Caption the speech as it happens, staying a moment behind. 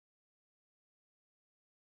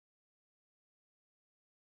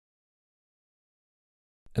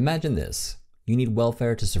Imagine this. You need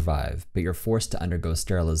welfare to survive, but you're forced to undergo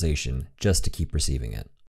sterilization just to keep receiving it.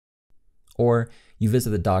 Or you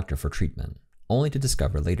visit the doctor for treatment, only to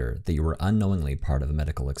discover later that you were unknowingly part of a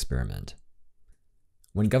medical experiment.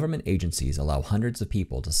 When government agencies allow hundreds of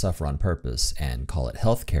people to suffer on purpose and call it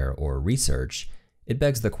healthcare or research, it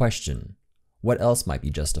begs the question, what else might be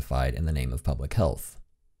justified in the name of public health?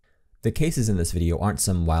 The cases in this video aren't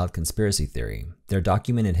some wild conspiracy theory, they're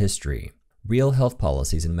documented history, real health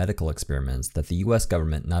policies and medical experiments that the US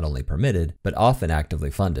government not only permitted, but often actively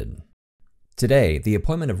funded. Today, the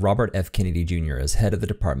appointment of Robert F. Kennedy Jr. as head of the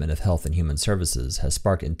Department of Health and Human Services has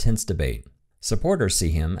sparked intense debate. Supporters see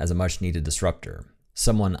him as a much-needed disruptor,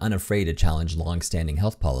 someone unafraid to challenge long-standing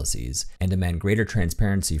health policies and demand greater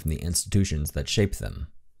transparency from the institutions that shape them.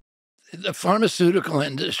 The pharmaceutical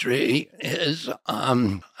industry is,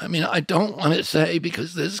 I don't want to say,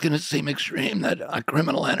 because this is going to seem extreme, that a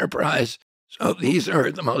criminal enterprise. So these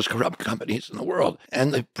are the most corrupt companies in the world.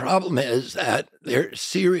 And the problem is that they're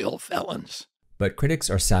serial felons. But critics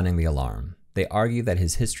are sounding the alarm. They argue that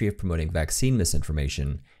his history of promoting vaccine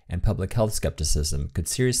misinformation and public health skepticism could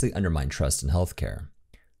seriously undermine trust in healthcare.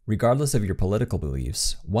 Regardless of your political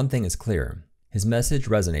beliefs, one thing is clear. His message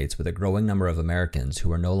resonates with a growing number of Americans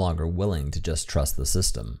who are no longer willing to just trust the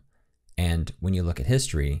system. And when you look at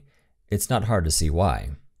history, it's not hard to see why.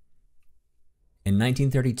 In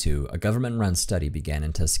 1932, a government-run study began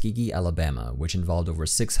in Tuskegee, Alabama, which involved over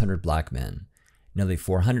 600 black men. Nearly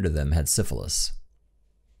 400 of them had syphilis.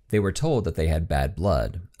 They were told that they had bad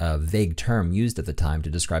blood, a vague term used at the time to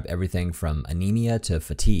describe everything from anemia to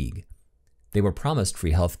fatigue. They were promised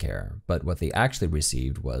free healthcare, but what they actually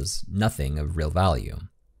received was nothing of real value.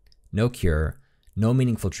 No cure, no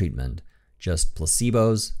meaningful treatment, just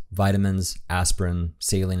placebos, vitamins, aspirin,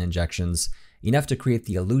 saline injections, enough to create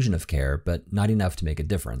the illusion of care, but not enough to make a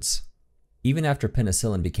difference. Even after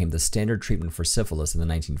penicillin became the standard treatment for syphilis in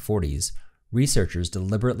the 1940s, researchers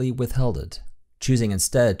deliberately withheld it, choosing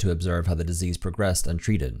instead to observe how the disease progressed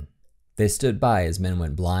untreated. They stood by as men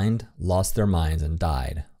went blind, lost their minds, and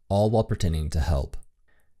died, all while pretending to help.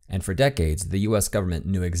 And for decades, the US government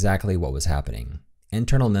knew exactly what was happening.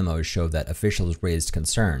 Internal memos showed that officials raised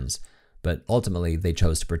concerns, but ultimately they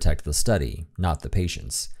chose to protect the study, not the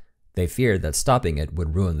patients. They feared that stopping it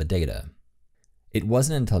would ruin the data. It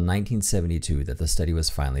wasn't until 1972 that the study was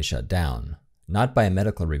finally shut down, not by a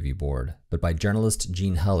medical review board, but by journalist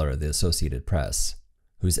Gene Heller of the Associated Press,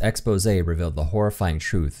 whose expose revealed the horrifying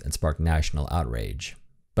truth and sparked national outrage.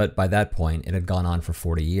 But by that point, it had gone on for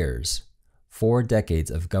 40 years. 4 decades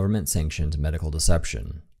of government-sanctioned medical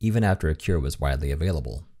deception, even after a cure was widely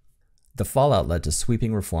available. The fallout led to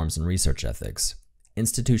sweeping reforms in research ethics.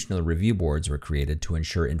 Institutional review boards were created to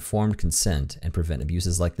ensure informed consent and prevent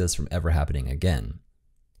abuses like this from ever happening again.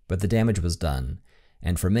 But the damage was done,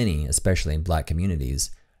 and for many, especially in black communities,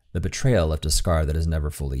 the betrayal left a scar that is never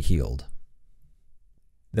fully healed.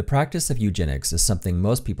 The practice of eugenics is something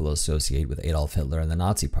most people associate with Adolf Hitler and the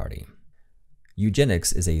Nazi Party.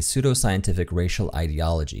 Eugenics is a pseudoscientific racial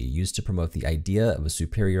ideology used to promote the idea of a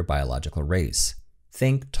superior biological race.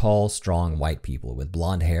 Think tall, strong white people with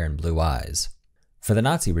blonde hair and blue eyes. For the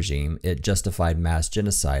Nazi regime, it justified mass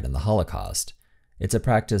genocide and the Holocaust. It's a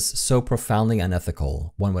practice so profoundly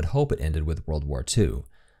unethical, one would hope it ended with World War II,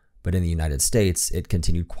 but in the United States, it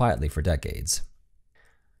continued quietly for decades.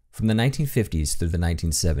 From the 1950s through the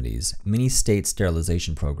 1970s, many state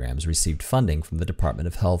sterilization programs received funding from the Department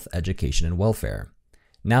of Health, Education, and Welfare,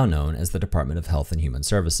 now known as the Department of Health and Human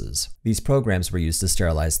Services. These programs were used to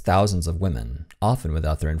sterilize thousands of women, often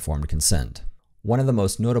without their informed consent. One of the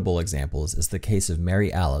most notable examples is the case of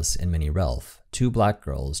Mary Alice and Minnie Ralph, 2 black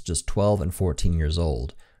girls just 12 and 14 years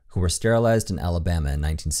old, who were sterilized in Alabama in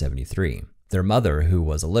 1973. Their mother, who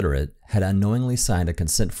was illiterate, had unknowingly signed a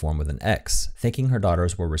consent form with an X, thinking her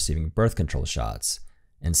daughters were receiving birth control shots.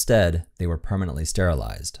 Instead, they were permanently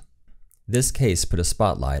sterilized. This case put a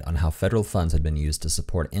spotlight on how federal funds had been used to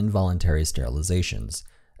support involuntary sterilizations,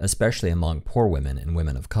 especially among poor women and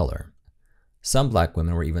women of color. Some black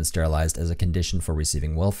women were even sterilized as a condition for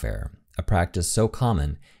receiving welfare, a practice so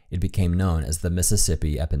common it became known as the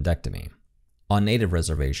Mississippi appendectomy. On Native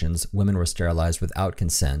reservations, women were sterilized without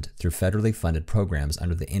consent through federally funded programs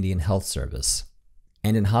under the Indian Health Service.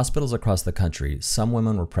 And in hospitals across the country, some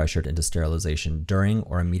women were pressured into sterilization during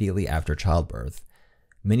or immediately after childbirth.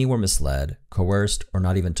 Many were misled, coerced, or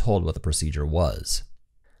not even told what the procedure was.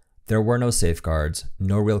 There were no safeguards,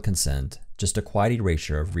 no real consent, just a quiet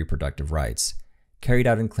erasure of reproductive rights, carried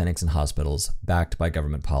out in clinics and hospitals, backed by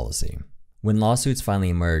government policy. When lawsuits finally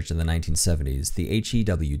emerged in the 1970s, the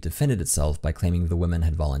HEW defended itself by claiming the women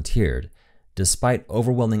had volunteered, despite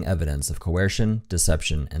overwhelming evidence of coercion,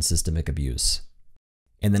 deception, and systemic abuse.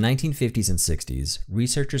 In the 1950s and 60s,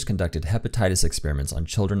 researchers conducted hepatitis experiments on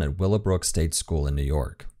children at Willowbrook State School in New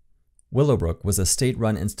York. Willowbrook was a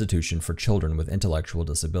state-run institution for children with intellectual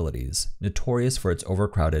disabilities, notorious for its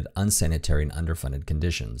overcrowded, unsanitary, and underfunded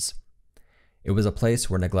conditions. It was a place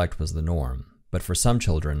where neglect was the norm, but for some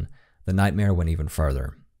children, the nightmare went even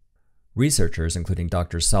farther. Researchers, including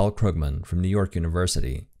Dr. Saul Krugman from New York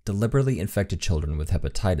University, deliberately infected children with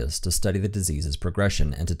hepatitis to study the disease's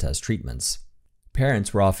progression and to test treatments.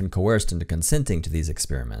 Parents were often coerced into consenting to these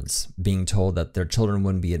experiments, being told that their children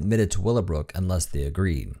wouldn't be admitted to Willowbrook unless they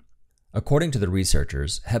agreed. According to the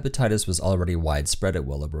researchers, hepatitis was already widespread at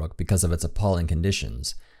Willowbrook because of its appalling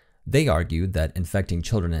conditions. They argued that infecting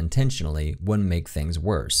children intentionally wouldn't make things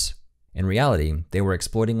worse. In reality, they were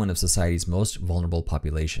exploiting one of society's most vulnerable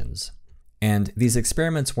populations. And these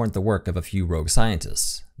experiments weren't the work of a few rogue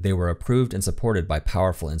scientists. They were approved and supported by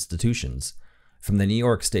powerful institutions, from the New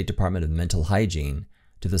York State Department of Mental Hygiene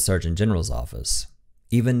to the Surgeon General's office.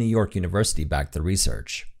 Even New York University backed the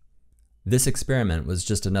research. This experiment was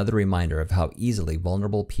just another reminder of how easily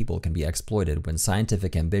vulnerable people can be exploited when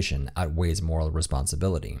scientific ambition outweighs moral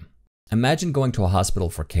responsibility. Imagine going to a hospital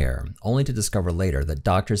for care, only to discover later that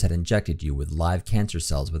doctors had injected you with live cancer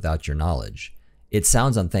cells without your knowledge. It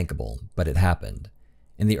sounds unthinkable, but it happened.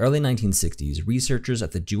 In the early 1960s, researchers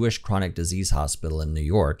at the Jewish Chronic Disease Hospital in New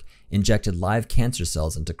York injected live cancer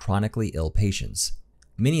cells into chronically ill patients.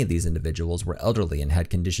 Many of these individuals were elderly and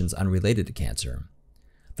had conditions unrelated to cancer.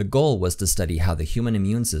 The goal was to study how the human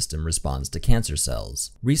immune system responds to cancer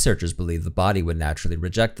cells. Researchers believed the body would naturally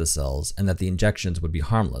reject the cells and that the injections would be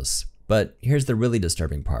harmless. But here's the really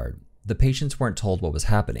disturbing part. The patients weren't told what was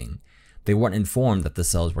happening. They weren't informed that the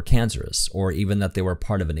cells were cancerous, or even that they were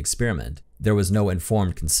part of an experiment. There was no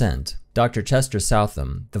informed consent. Dr. Chester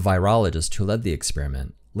Southam, the virologist who led the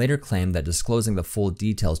experiment, later claimed that disclosing the full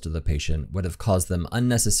details to the patient would have caused them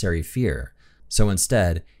unnecessary fear. So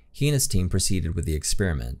instead, he and his team proceeded with the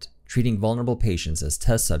experiment, treating vulnerable patients as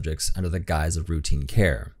test subjects under the guise of routine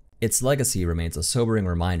care. Its legacy remains a sobering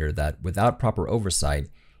reminder that without proper oversight,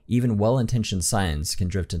 even well-intentioned science can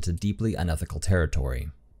drift into deeply unethical territory.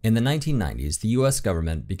 In the 1990s, the US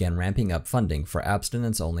government began ramping up funding for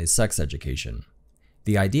abstinence-only sex education.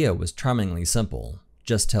 The idea was charmingly simple: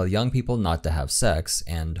 just tell young people not to have sex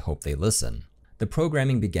and hope they listen. The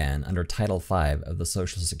programming began under Title V of the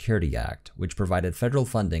Social Security Act, which provided federal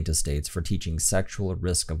funding to states for teaching sexual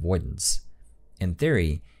risk avoidance. In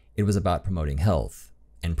theory, it was about promoting health.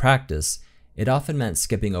 In practice, it often meant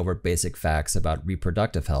skipping over basic facts about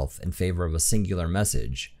reproductive health in favor of a singular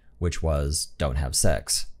message, which was, don't have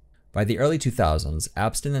sex. By the early 2000s,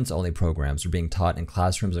 abstinence-only programs were being taught in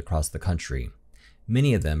classrooms across the country.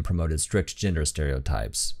 Many of them promoted strict gender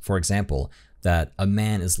stereotypes. For example, that a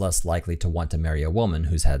man is less likely to want to marry a woman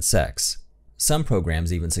who's had sex. Some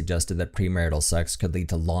programs even suggested that premarital sex could lead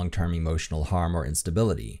to long-term emotional harm or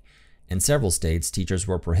instability. In several states, teachers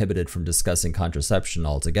were prohibited from discussing contraception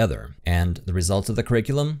altogether. And the results of the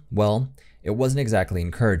curriculum? Well, it wasn't exactly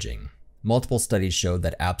encouraging. Multiple studies showed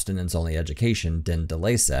that abstinence-only education didn't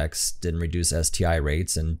delay sex, didn't reduce STI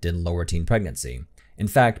rates, and didn't lower teen pregnancy. In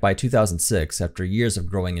fact, by 2006, after years of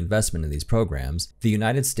growing investment in these programs, the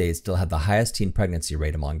United States still had the highest teen pregnancy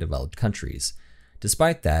rate among developed countries.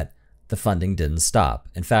 Despite that, the funding didn't stop.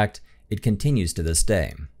 In fact, it continues to this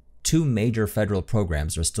day. 2 major federal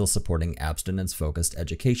programs are still supporting abstinence-focused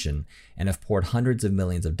education and have poured hundreds of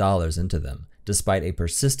millions of dollars into them, despite a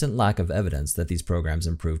persistent lack of evidence that these programs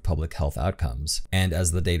improve public health outcomes. And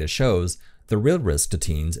as the data shows, the real risk to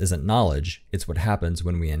teens isn't knowledge, it's what happens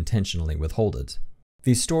when we intentionally withhold it.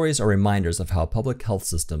 These stories are reminders of how public health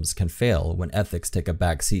systems can fail when ethics take a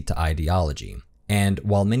backseat to ideology. And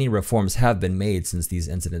while many reforms have been made since these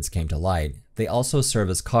incidents came to light, they also serve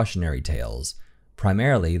as cautionary tales,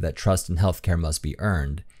 primarily that trust in healthcare must be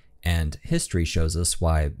earned, and history shows us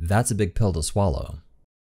why that's a big pill to swallow.